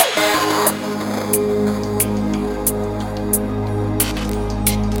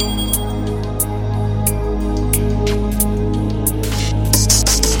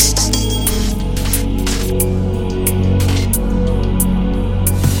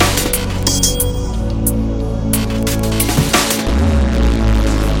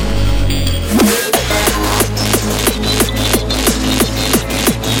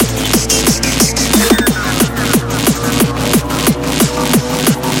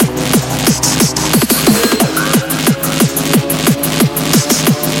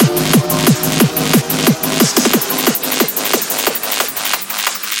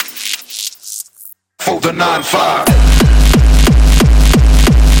9-5.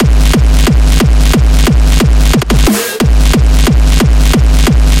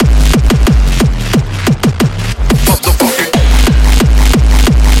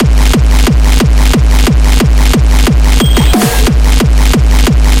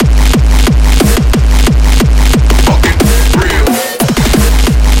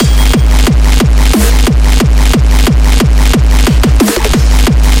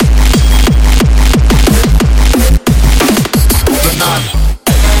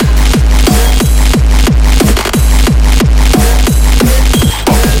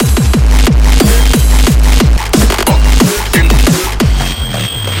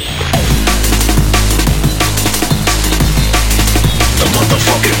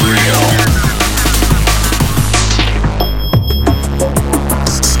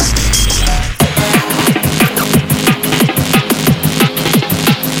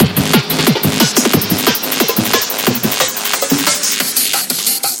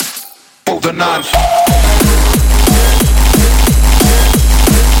 The 9.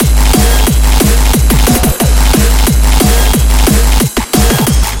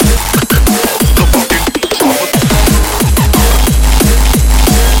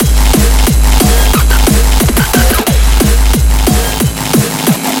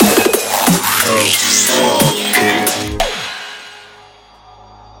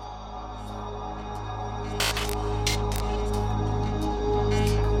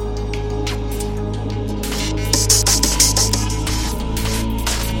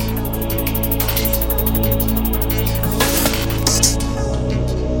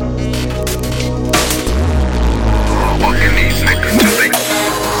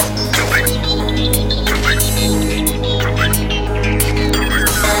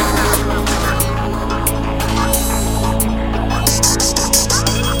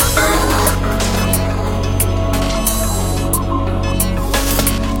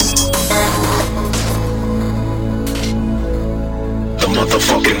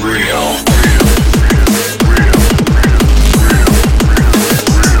 Motherfucking real.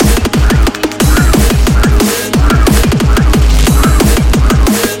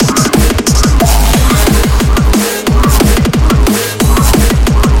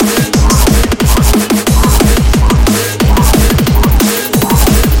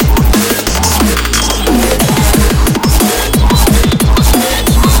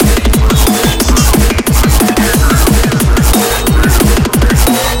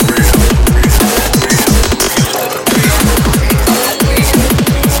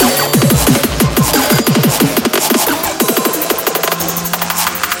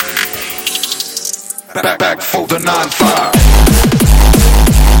 Back for the 9-5.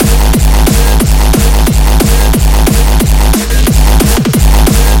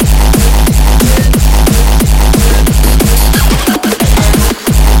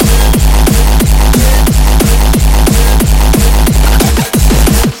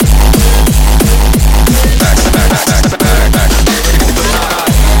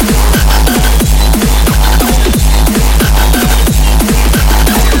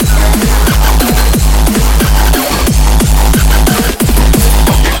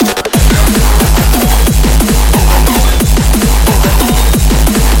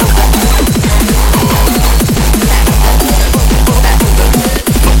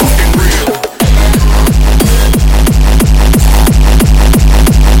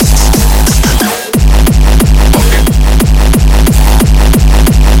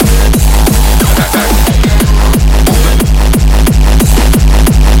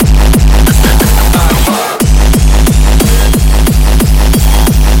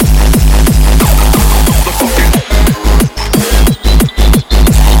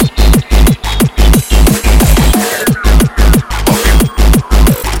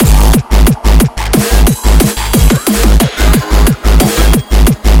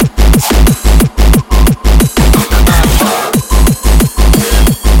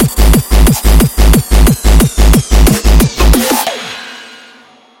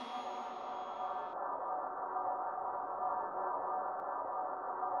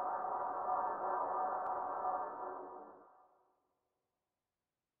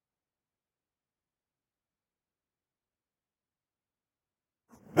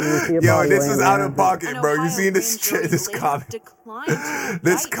 Yo, this is out of pocket, bro. You see this comment?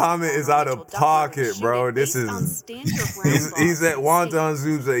 This comment is out of pocket, bro. This is he said Wonton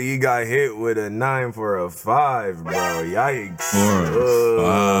Zoo said he got hit with a 9 for a 5, bro. Yikes.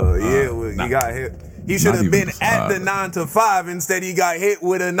 He got hit. He should have been at the 9 to 5. Instead, he got hit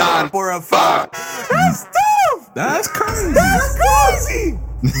with a 9 for a 5. That's tough. That's crazy. That's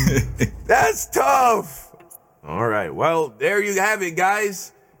crazy. That's tough. All right. Well, there you have it,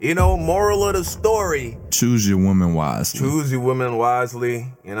 guys. You know, moral of the story. Choose your woman wisely. Choose your women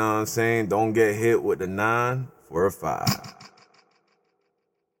wisely. You know what I'm saying? Don't get hit with the 9 for a 5.